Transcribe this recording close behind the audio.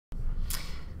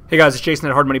Hey guys, it's Jason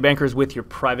at Hard Money Bankers with your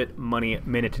Private Money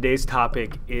Minute. Today's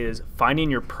topic is finding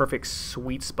your perfect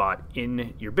sweet spot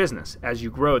in your business. As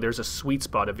you grow, there's a sweet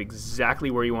spot of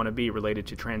exactly where you want to be related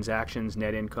to transactions,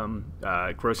 net income,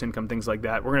 gross income, things like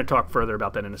that. We're going to talk further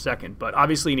about that in a second, but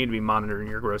obviously you need to be monitoring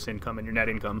your gross income and your net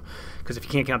income, because if you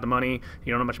can't count the money,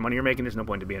 you don't know how much money you're making, there's no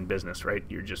point to be in business, right?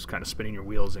 You're just kind of spinning your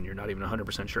wheels and you're not even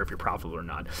 100% sure if you're profitable or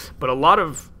not. But a lot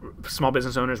of small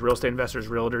business owners, real estate investors,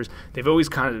 realtors, they've always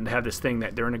kind of have this thing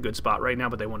that they're in a good spot right now,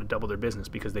 but they want to double their business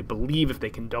because they believe if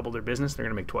they can double their business, they're going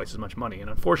to make twice as much money. And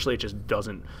unfortunately, it just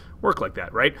doesn't work like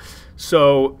that, right?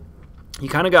 So you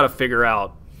kind of got to figure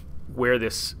out where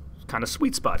this kind of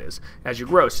sweet spot is as you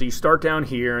grow. So you start down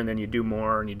here and then you do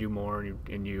more and you do more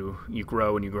and you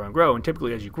grow and you grow and grow. And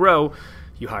typically as you grow,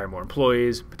 you hire more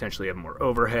employees, potentially have more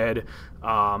overhead.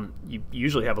 You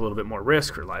usually have a little bit more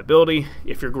risk or liability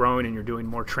if you're growing and you're doing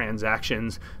more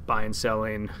transactions, buying,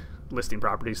 selling, listing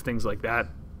properties, things like that.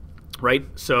 Right?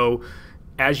 So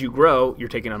as you grow, you're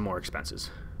taking on more expenses,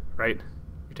 right?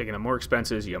 You're taking on more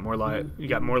expenses, you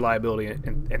got more liability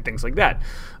and things like that.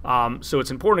 So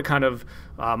it's important to kind of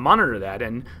monitor that.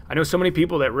 And I know so many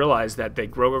people that realize that they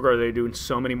grow, they're doing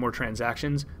so many more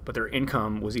transactions, but their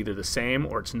income was either the same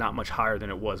or it's not much higher than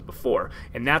it was before.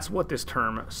 And that's what this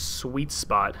term sweet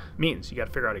spot means. You got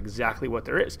to figure out exactly what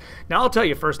there is. Now I'll tell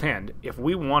you firsthand, if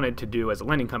we wanted to do, as a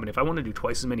lending company, if I wanted to do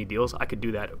twice as many deals, I could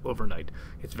do that overnight.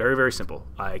 It's very, very simple.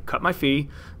 I cut my fee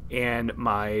and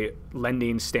my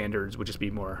lending standards would just be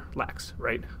more lax,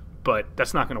 right? But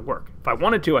that's not going to work. If I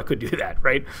wanted to, I could do that,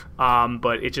 right?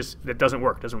 But that doesn't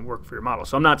work. It doesn't work for your model.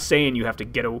 So I'm not saying you have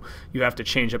to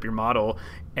change up your model.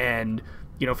 And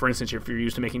for instance, if you're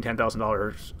used to making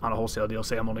 $10,000 on a wholesale deal,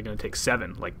 say I'm only going to take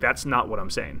 7. Like that's not what I'm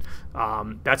saying.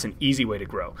 That's an easy way to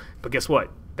grow. But guess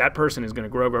what? That person is going to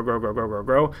grow,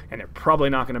 and they're probably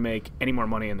not going to make any more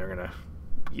money, and they're going to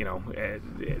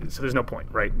so there's no point,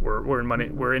 right?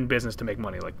 We're in business to make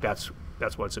money. Like that's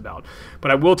what it's about. But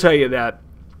I will tell you that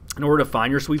in order to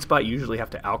find your sweet spot, you usually have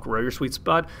to outgrow your sweet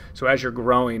spot. So as you're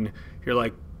growing, you're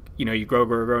like, you grow,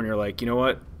 and you're like, you know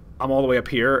what? I'm all the way up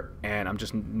here, and I'm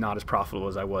just not as profitable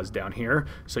as I was down here.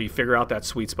 So you figure out that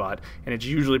sweet spot, and it's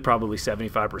usually probably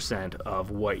 75% of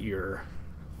what your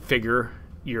figure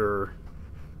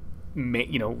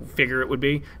it would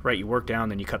be, right? You work down,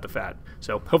 then you cut the fat.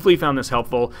 So hopefully you found this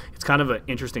helpful. It's kind of an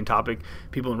interesting topic.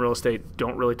 People in real estate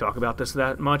don't really talk about this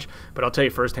that much, but I'll tell you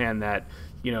firsthand that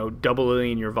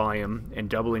doubling your volume and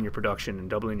doubling your production and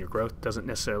doubling your growth doesn't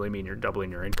necessarily mean you're doubling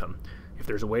your income. If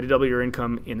there's a way to double your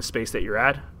income in the space that you're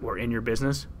at or in your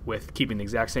business with keeping the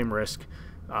exact same risk,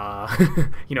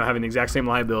 having the exact same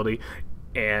liability,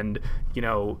 and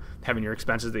having your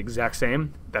expenses the exact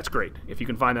same, that's great. If you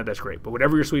can find that, that's great. But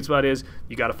whatever your sweet spot is,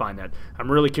 you got to find that. I'm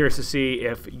really curious to see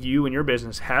if you and your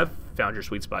business have found your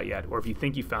sweet spot yet, or if you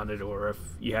think you found it, or if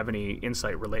you have any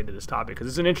insight related to this topic, because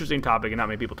it's an interesting topic and not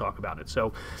many people talk about it.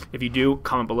 So if you do,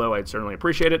 comment below. I'd certainly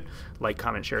appreciate it. Like,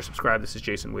 comment, share, subscribe. This is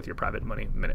Jason with your Private Money Minute.